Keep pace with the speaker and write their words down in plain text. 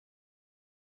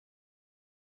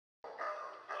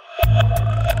Hi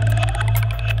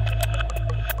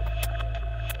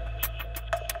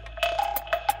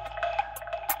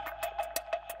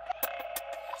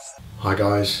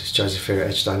guys, it's Joseph here at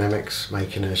Edge Dynamics,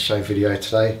 making a shave video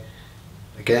today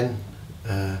again,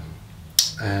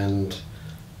 and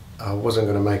I wasn't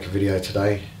going to make a video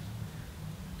today.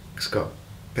 It's got a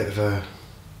bit of a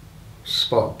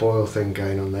spot boil thing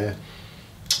going on there,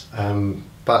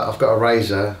 but I've got a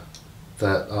razor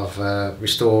that I've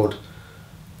restored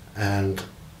and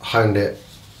honed it,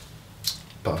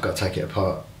 but I've got to take it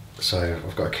apart, so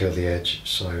I've got to kill the edge,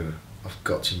 so I've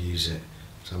got to use it,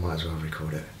 so I might as well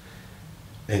record it.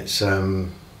 It's here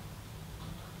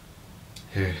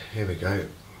we go.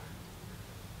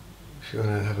 If you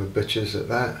want to have a butcher's at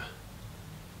that,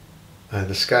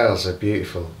 the scales are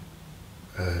beautiful,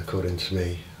 according to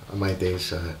me. I made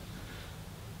these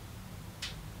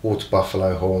water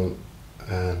buffalo horn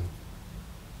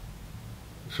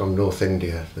from North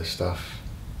India, the stuff,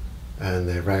 and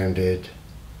they're rounded,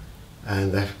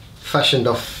 and they're fashioned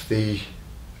off the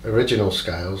original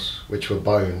scales, which were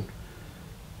bone.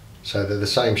 So they're the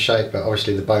same shape, but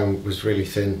obviously the bone was really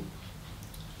thin,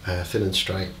 thin and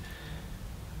straight,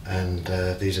 and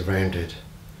these are rounded.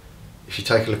 If you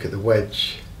take a look at the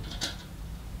wedge,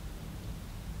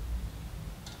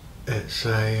 it's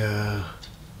a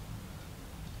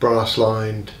brass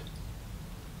lined,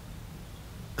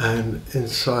 and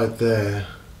inside there,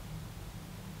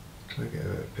 try to get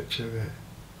a picture of it.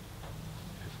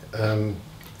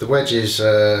 The wedge is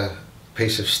a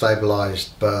piece of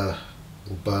stabilised burr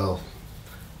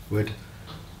wood,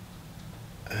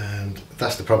 and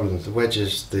that's the problem. The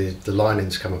wedges, the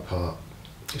linings come apart.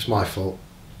 It's my fault,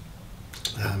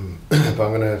 but I'm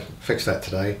going to fix that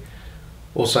today.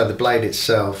 Also, the blade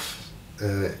itself,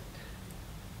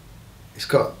 it's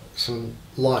got some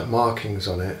light markings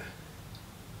on it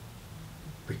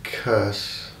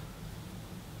because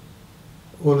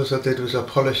all I did was I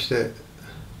polished it,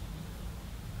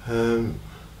 and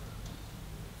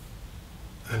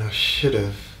I should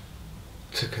have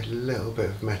took a little bit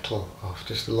of metal off,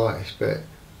 just the lightest bit,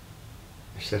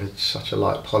 instead of such a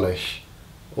light polish.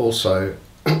 Also,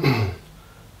 on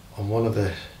one of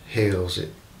the heels,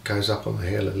 it goes up on the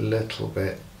heel a little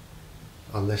bit,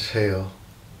 on this heel.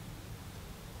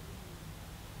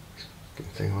 Good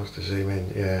thing was to zoom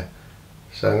in, yeah.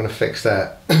 So I'm going to fix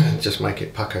that and just make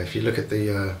it pucker. If you look at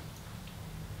the,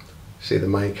 see the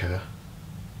maker,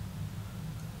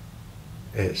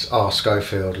 it's R.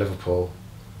 Schofield, Liverpool,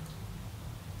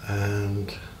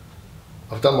 and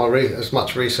I've done as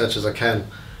much research as I can.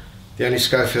 The only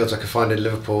Schofields I could find in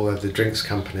Liverpool are the drinks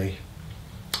company,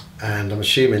 and I'm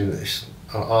assuming this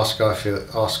R.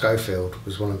 Schofield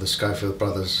was one of the Schofield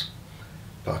brothers,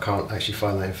 but I can't actually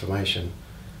find that information.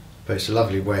 But it's a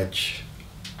lovely wedge,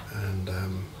 and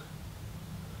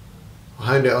I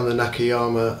honed it on the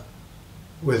Nakayama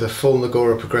with a full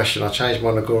Nagora progression. I changed my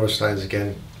Nagora stones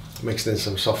again, mixed in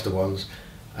some softer ones,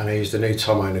 and I used a new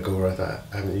Tomo Nagora that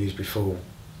I haven't used before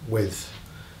with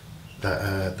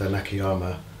that, the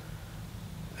Nakayama,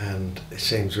 and it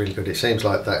seems really good. It seems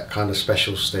like that kind of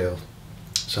special steel.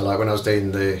 So like when I was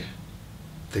doing the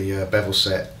bevel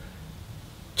set,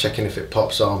 checking if it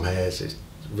pops arm hairs, it's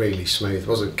really smooth. It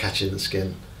wasn't catching the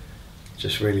skin,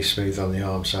 just really smooth on the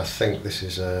arm. So I think this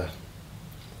is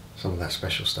some of that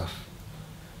special stuff.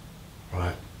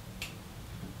 Right.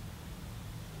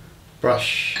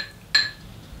 Brush,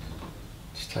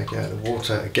 just take it out of the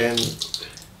water again, it's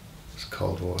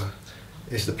cold water,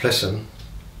 is the Elysium.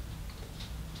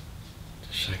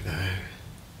 Just shake that out.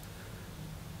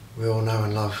 We all know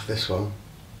and love this one.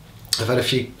 I've had a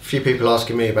few people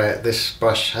asking me about this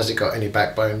brush. Has it got any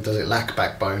backbone? Does it lack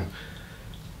backbone?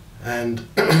 And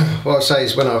what I'd say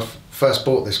is, when I first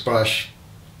bought this brush,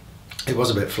 it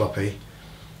was a bit floppy,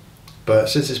 but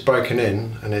since it's broken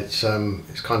in and it's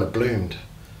kind of bloomed,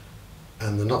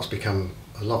 and the knot's become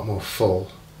a lot more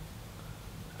full,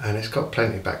 and it's got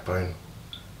plenty of backbone.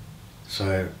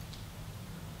 So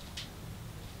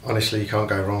honestly, you can't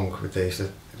go wrong with these.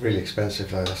 They're really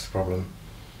expensive though, that's the problem.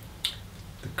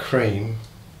 The cream,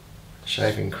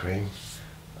 shaving cream,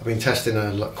 I've been testing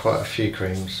quite a few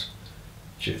creams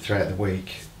throughout the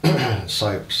week,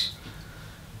 soaps,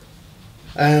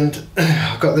 and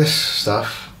I've got this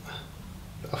stuff.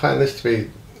 I found this to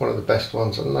be one of the best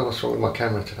ones. I don't know what's wrong with my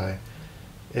camera today.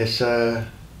 It's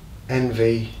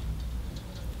NV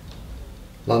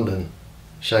London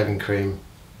shaving cream,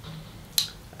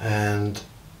 and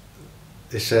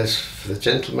it says, for the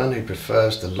gentleman who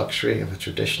prefers the luxury of a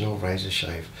traditional razor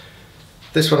shave.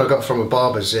 This one I got from a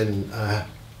barber's in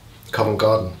Covent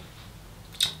Garden,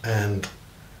 and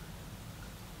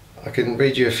I can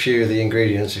read you a few of the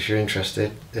ingredients if you're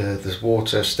interested. There's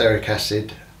water, stearic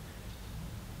acid,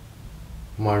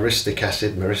 myristic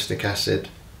acid,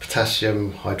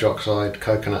 potassium hydroxide,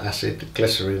 coconut acid,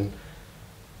 glycerin,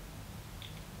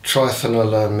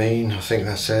 trithanolamine, I think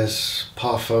that says,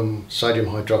 parfum, sodium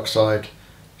hydroxide,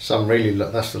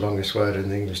 that's the longest word in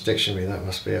the English dictionary, that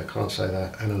must be, I can't say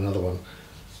that, and another one.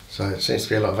 So it seems to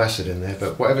be a lot of acid in there,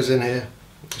 but whatever's in here,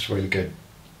 it's really good.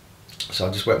 So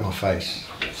I'll just wet my face.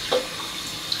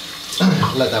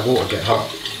 Let that water get hot.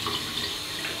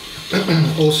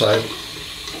 Also,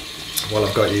 while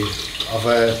I've got you,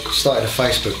 I've started a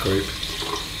Facebook group.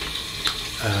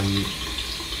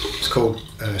 It's called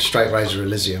Straight Razor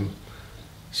Elysium.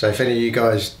 So if any of you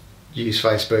guys use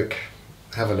Facebook,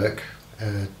 have a look,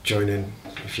 join in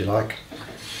if you like.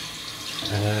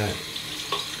 And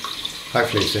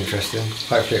hopefully it's interesting.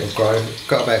 Hopefully it'll grow. I've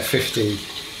got about 50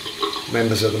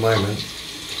 members at the moment,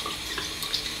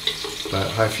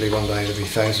 but hopefully one day there'll be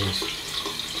thousands.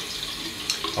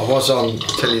 I'll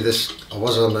tell you this, I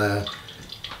was on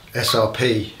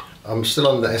SRP. I'm still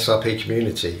on the SRP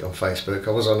community on Facebook.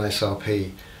 I was on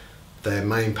SRP, their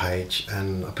main page,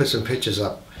 and I put some pictures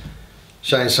up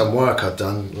showing some work I'd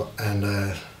done,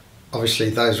 and obviously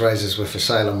those razors were for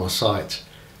sale on my site.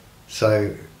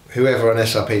 So whoever on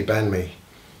SRP banned me.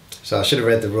 So I should have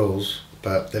read the rules,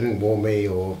 but they didn't warn me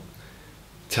or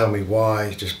tell me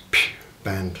why, just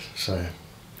banned. So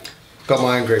got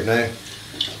my own group now,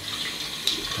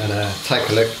 and take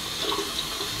a look.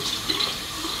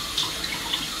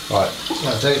 Right,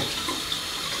 that'll do.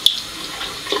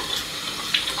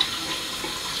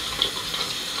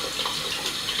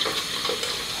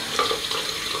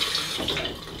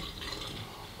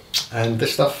 And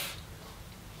this stuff,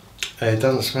 it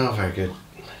doesn't smell very good.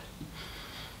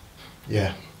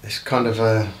 Yeah, it's kind of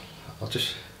I'll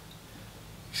just,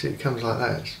 see, it comes like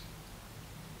that.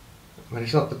 I mean,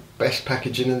 it's not the best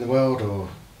packaging in the world, or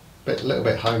a little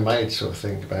bit homemade sort of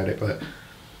thing about it, but,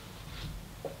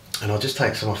 and I'll just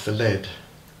take some off the lid.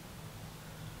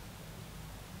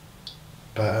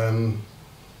 But the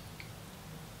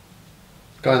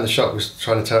guy in the shop was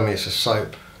trying to tell me it's a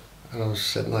soap, and I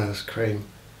said no, that's cream,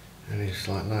 and he's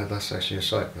like, no, that's actually a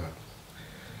soap. But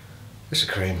it's a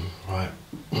cream, right?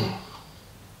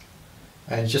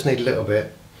 And you just need a little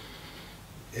bit.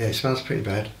 Yeah, it smells pretty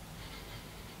bad.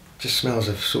 Just smells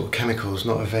of sort of chemicals,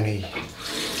 not of any.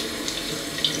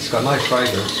 It's got no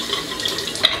fragrance,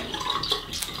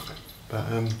 but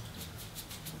I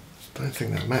don't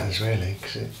think that matters really,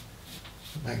 because it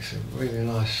makes a really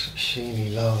nice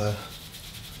sheeny lather.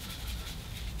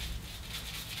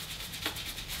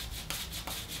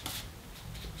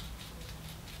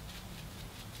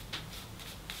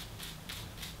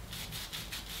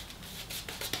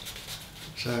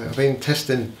 So I've been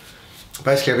testing.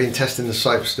 Basically, I've been testing the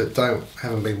soaps that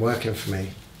haven't been working for me,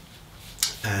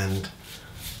 and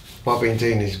what I've been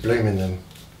doing is blooming them.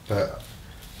 But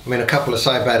I mean, a couple are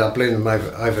so bad, I bloomed them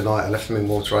overnight. I left them in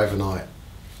water overnight,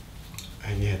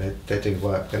 and yeah, they do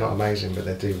work. They're not amazing, but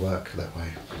they do work that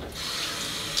way.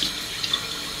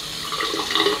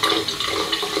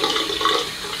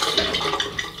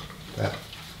 But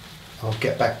I'll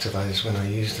get back to those when I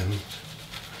use them.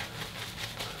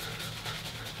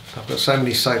 I've got so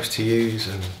many soaps to use,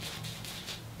 and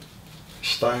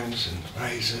stones and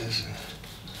razors,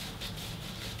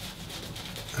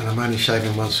 and I'm only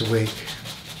shaving once a week.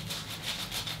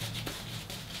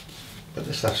 But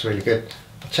this stuff's really good.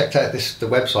 I checked out the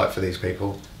website for these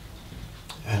people,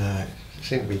 and it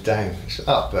seemed to be down. It's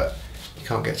up, but you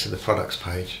can't get to the products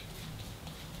page.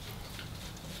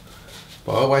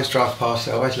 But I always drive past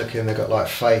it, I always look in, they've got like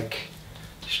fake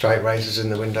straight razors in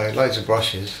the window, loads of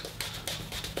brushes.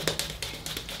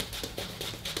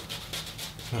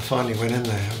 I finally went in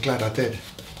there. I'm glad I did.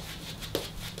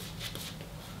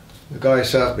 The guy who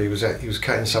served me he was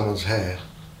cutting someone's hair.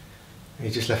 He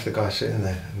just left the guy sitting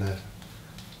there, and I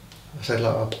said,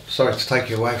 "Look, I'm sorry to take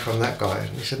you away from that guy." And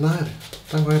he said, "No,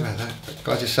 don't worry about that." The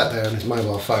guy just sat there on his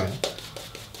mobile phone.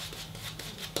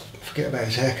 Forget about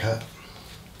his haircut.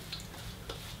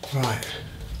 Right.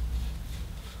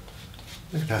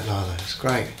 Look at that lather. It's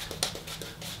great.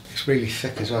 It's really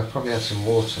thick as well. Probably add some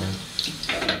water.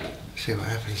 See what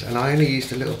happens, and I only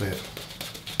used a little bit.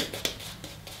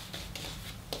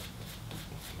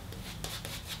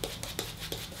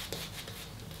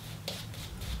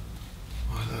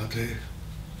 What did I do?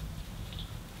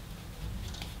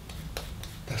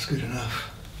 That's good enough.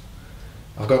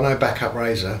 I've got no backup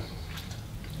razor,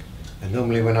 and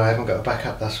normally when I haven't got a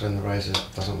backup, that's when the razor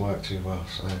doesn't work too well,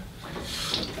 so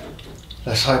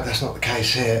let's hope that's not the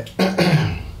case here.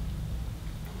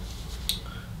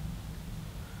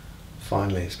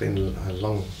 Finally, it's been a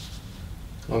long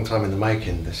time in the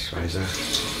making, this razor.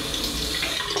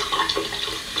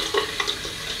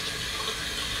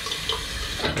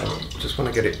 I just want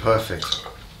to get it perfect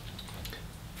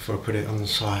before I put it on the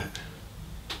site.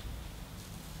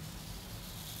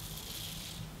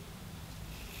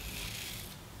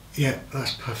 Yeah,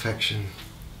 that's perfection.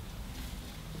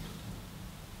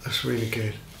 That's really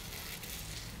good.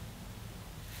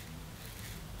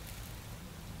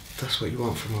 That's what you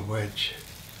want from a wedge.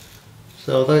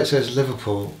 So although it says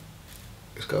Liverpool,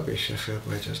 it's got to be a Sheffield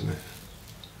wedge, hasn't it?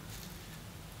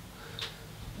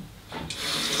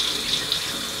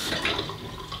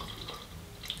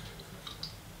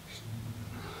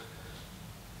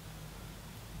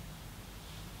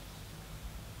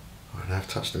 Oh, and I've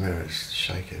touched the mirror, it's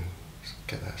shaking. Let's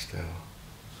get that still.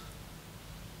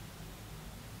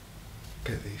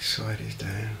 Get these sides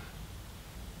down.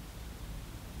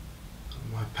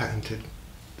 My patented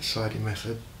sidey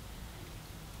method.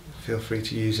 Feel free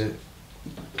to use it.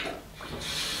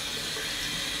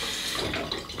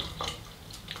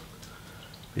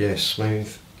 Yeah, it's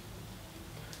smooth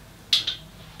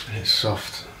and it's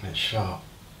soft and it's sharp.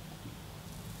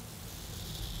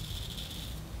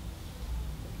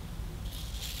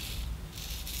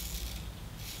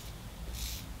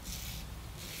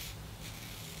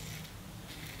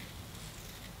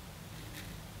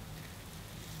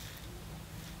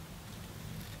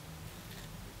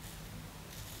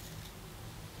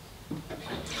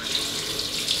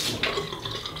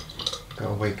 Got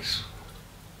a week's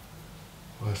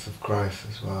worth of growth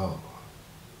as well.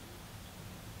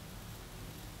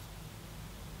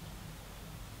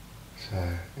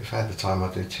 So if I had the time,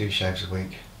 I'd do 2 shaves a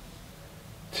week,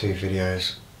 2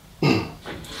 videos.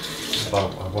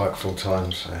 But I work full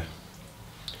time, so I've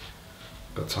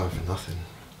got time for nothing.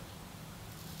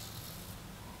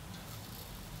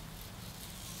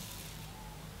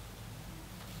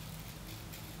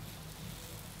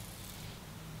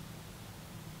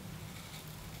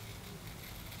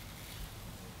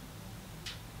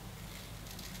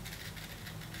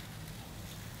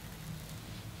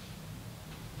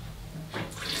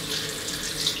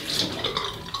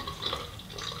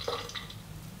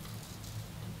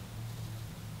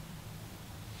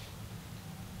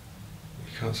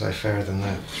 Can't say fairer than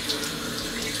that.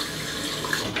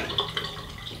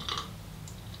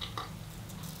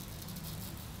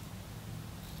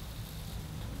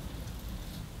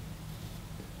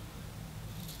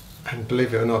 And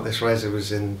believe it or not, this razor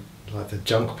was in like the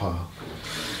junk pile.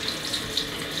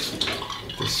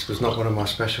 This was not one of my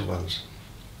special ones.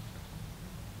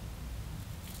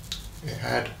 It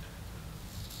had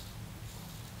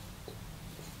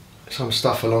some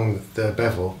stuff along the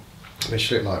bevel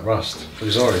which looked like rust. It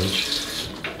was orange,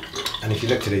 and if you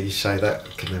looked at it, you'd say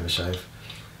that could never shave.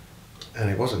 And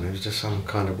it wasn't, it was just some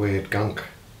kind of weird gunk.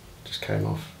 Just came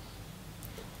off.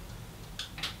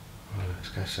 Right, let's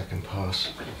go second pass.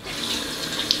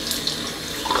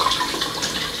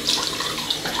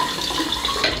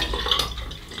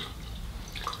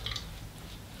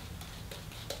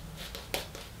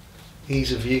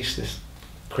 Ease of use, this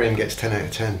cream gets 10 out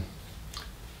of 10.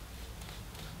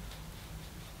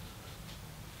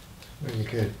 Really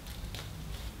good.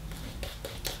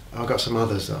 I've got some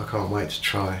others that I can't wait to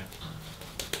try.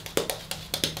 That's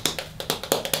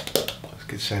a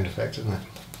good sound effect, isn't it?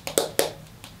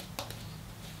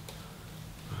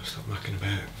 I'll stop mucking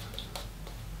about.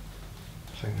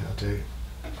 I think that'll do.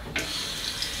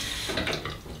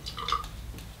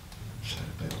 Just add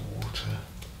a bit of water.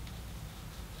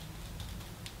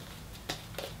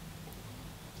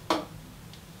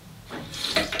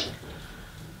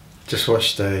 Just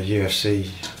watched UFC, I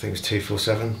think it was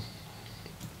 247.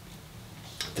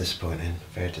 Disappointing,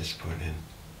 very disappointing.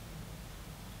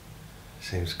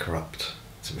 Seems corrupt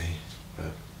to me,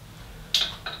 but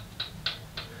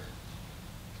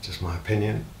just my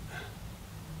opinion.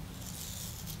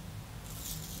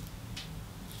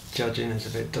 Judging is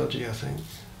a bit dodgy, I think.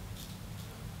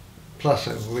 Plus,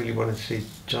 I really wanted to see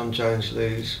John Jones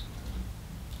lose.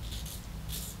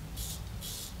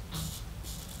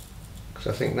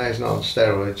 Because I think now he's not on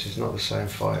steroids, he's not the same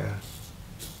fighter.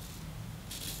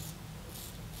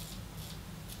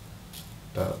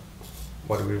 But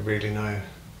what do we really know?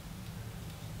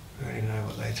 We only know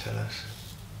what they tell us.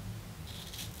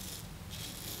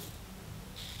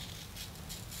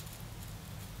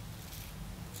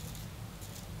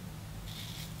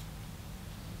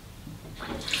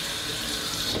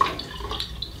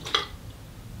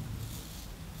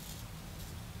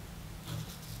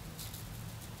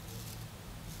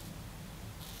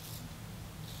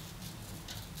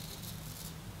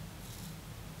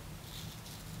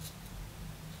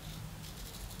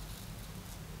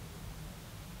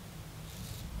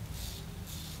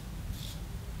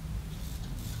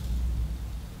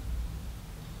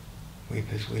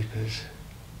 Weepers, weepers.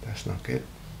 That's not good.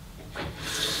 That's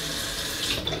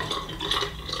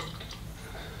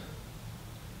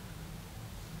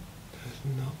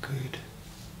not good.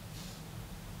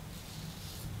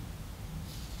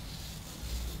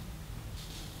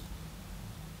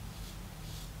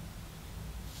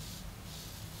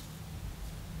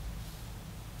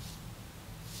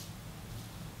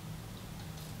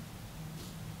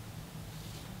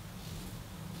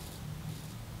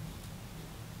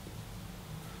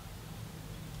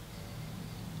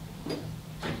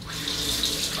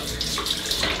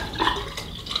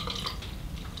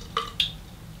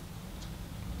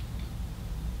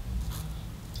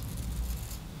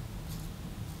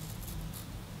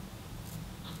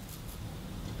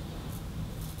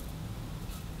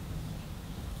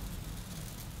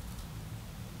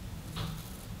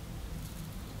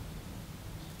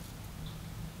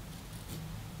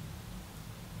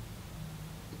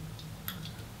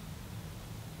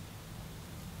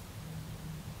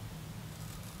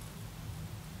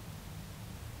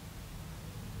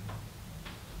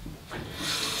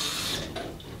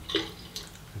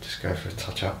 Just go for a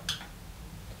touch up.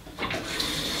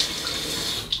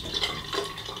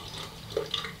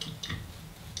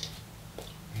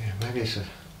 Yeah, maybe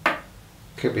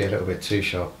could be a little bit too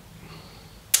sharp.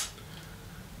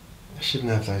 I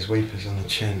shouldn't have those weepers on the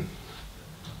chin.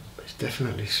 But it's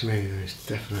definitely smooth and it's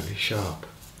definitely sharp.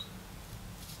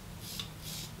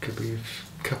 Could be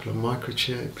a couple of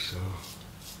microchips or...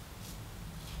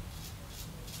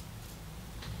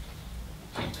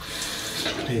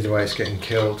 Either way, it's getting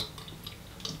killed.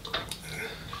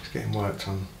 It's getting worked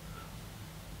on.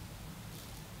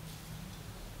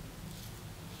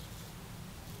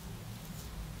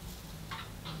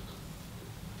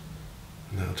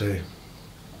 And that'll do.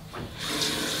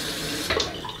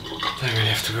 Don't really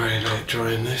have to worry about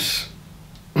drying this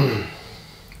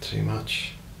too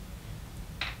much.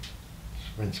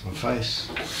 Just rinse my face.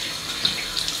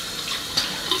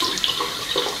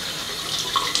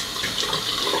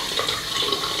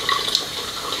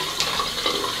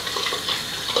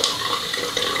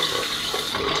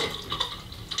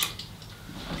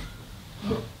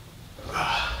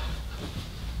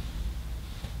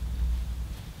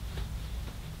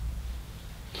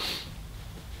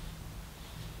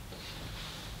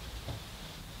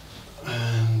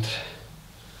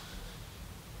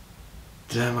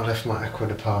 Damn, I left my Aqua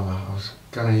de Palma. I was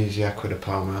going to use the Aqua de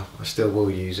Palma. I still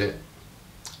will use it.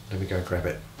 Let me go grab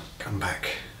it. Come back.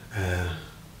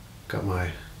 Got my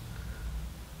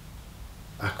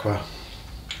Aqua.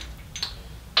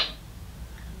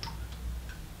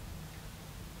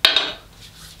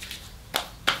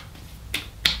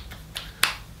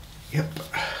 Yep.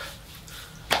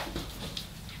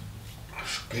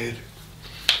 That's good.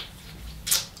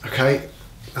 Okay,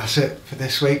 that's it for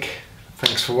this week.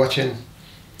 Thanks for watching.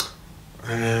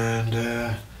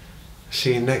 And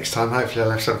see you next time. Hopefully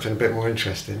I'll have something a bit more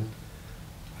interesting.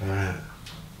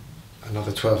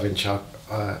 Another 12-inch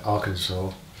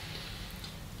Arkansas.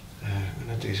 I'm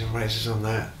going to do some races on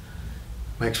that.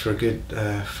 Makes for a good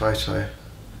photo.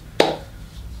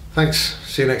 Thanks.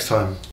 See you next time.